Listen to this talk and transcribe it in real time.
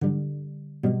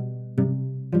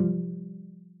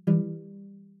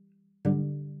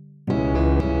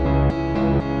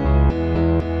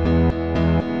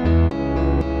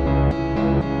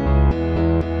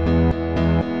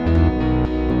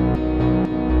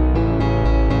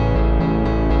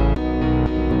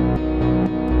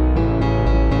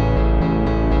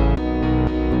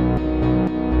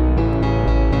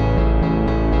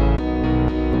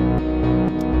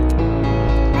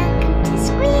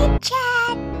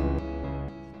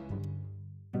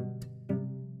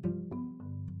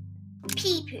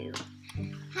Peepoo.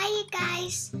 Hi you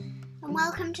guys and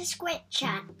welcome to Squid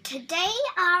Chat. Today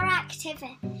our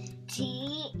activity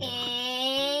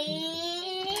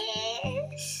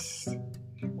is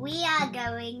we are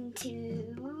going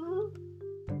to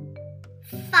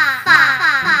fart.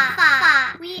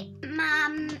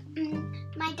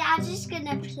 My dad is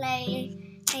gonna play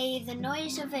the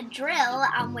noise of a drill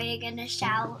and we're gonna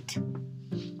shout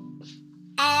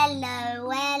hello,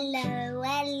 hello,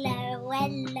 hello,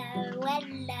 hello,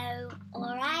 hello.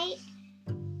 Alright?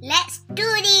 Let's do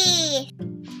this!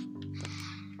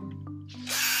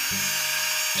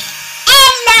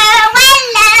 Hello,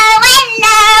 hello,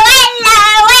 hello, hello,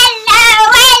 hello,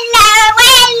 hello,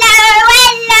 hello,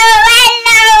 hello, hello,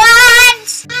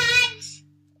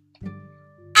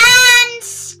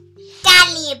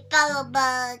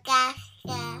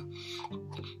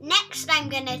 Next, I'm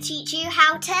going to teach you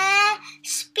how to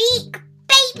speak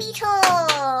baby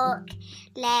talk.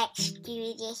 Let's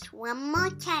do this one more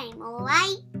time,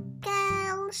 alright,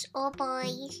 girls or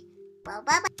boys?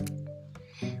 Bye.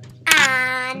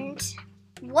 And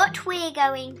what we're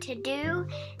going to do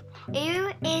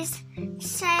is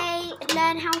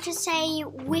learn how to say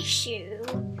wish you.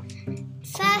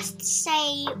 First,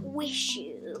 say wish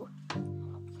you.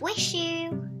 Wish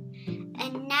you.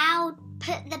 And now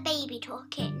put the baby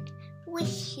talk in.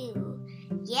 Wish you.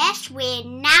 Yes, we're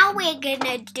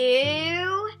gonna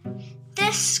do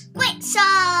the Squid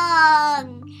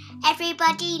song.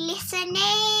 Everybody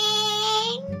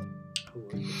listening?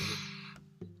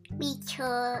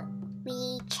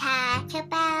 We chat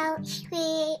about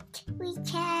Squid. We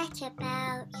chat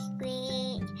about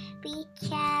Squid. We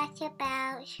chat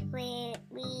about Squid.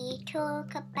 We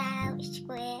talk about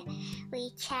Squid.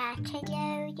 We chat a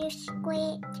load of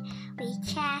Squid. We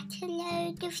chat a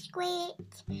load of Squid.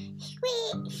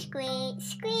 Squid, squid,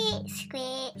 squid,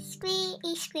 squid, squid,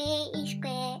 squid,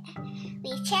 squid.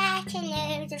 We chat a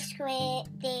load of Squid.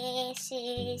 This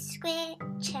is Squid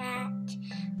Chat.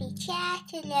 We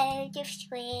chat a load of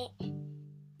Squid.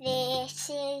 This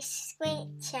is Squid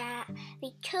Chat.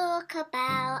 We talk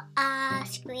about our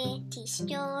Squiddy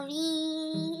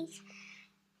stories.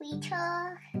 We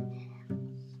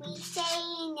say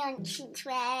nonsense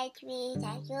words with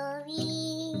our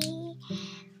glory.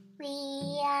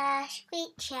 We are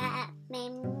Squid Chat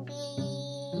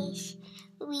members.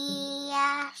 We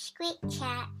are Squid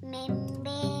Chat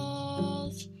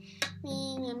members.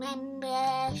 We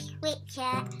remember Squid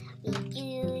Chat. We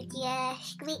do the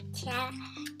Squid Chat.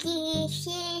 This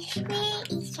is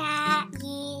Squid Chat.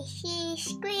 This is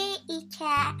Squid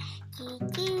Chat. Do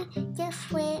the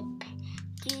flip.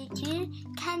 Do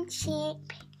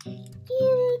concept. Do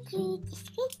the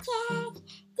Squid Chat.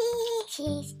 This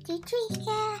is the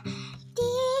trigger.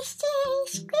 This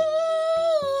is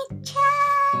Squid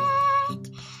Chat.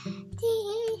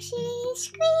 This is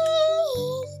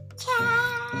Squid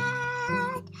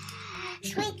Chat.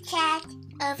 Squid Chat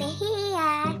over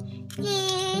here.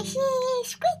 This is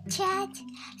Squid Chat.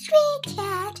 Squid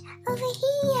Chat over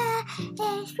here.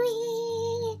 There's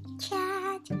Squid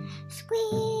Chat.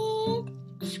 Squid.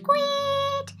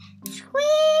 Squid. Squid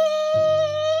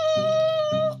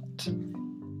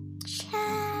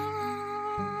Chat.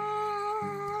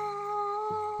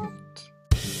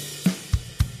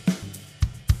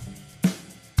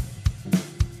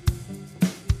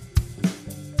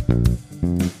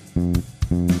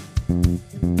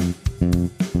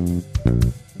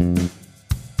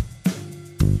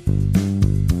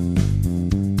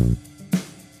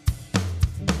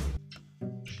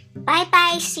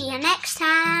 Bye-bye, see you next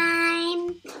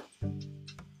time.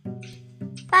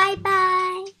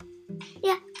 Bye-bye.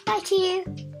 Yeah, bye to you.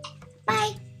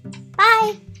 Bye.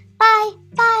 Bye. Bye.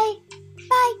 Bye.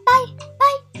 Bye. Bye. Bye.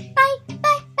 Bye.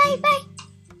 Bye. Bye. Bye.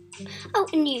 Oh,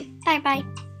 and you. Bye-bye.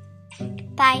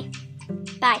 Bye.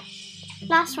 Bye.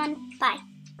 Last one. Bye.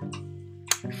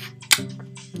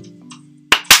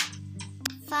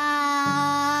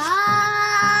 Fart.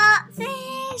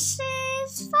 This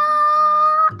is fart.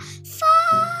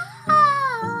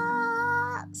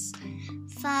 Farts.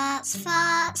 Farts,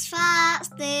 farts, farts.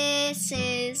 This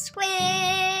is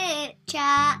Squid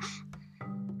Chat.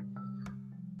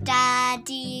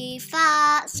 Daddy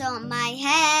farts on my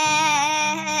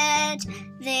head.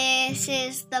 This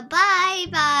is the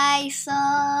bye-bye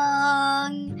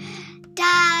song.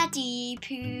 Daddy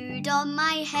pooed on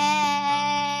my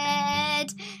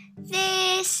head.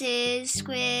 This is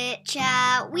Squid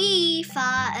Chat. We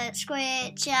fart at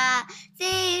Squid Chat.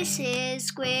 This is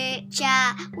Squid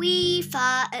Chat. We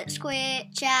fart at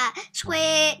Squid Chat.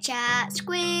 Squid Chat.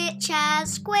 Squid Chat.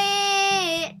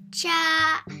 Squid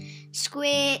Chat.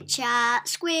 Squid Chat.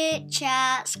 Squid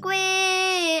Chat.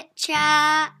 Squid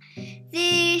Chat.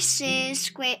 This is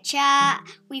Squid Chat.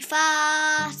 We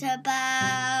fart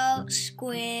about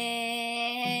squid.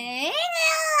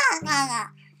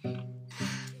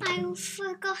 I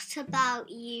forgot about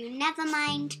you. Never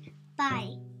mind.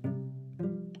 Bye.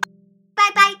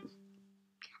 Bye bye.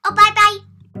 Oh, bye bye.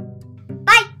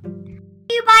 Bye.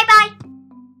 You bye bye.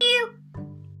 You.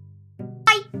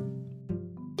 Bye.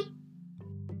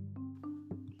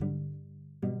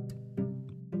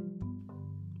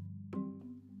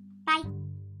 Bye.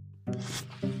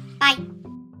 Bye.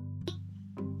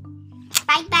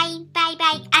 Bye bye bye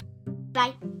bye.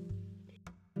 Bye.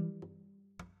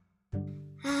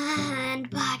 And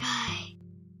bye.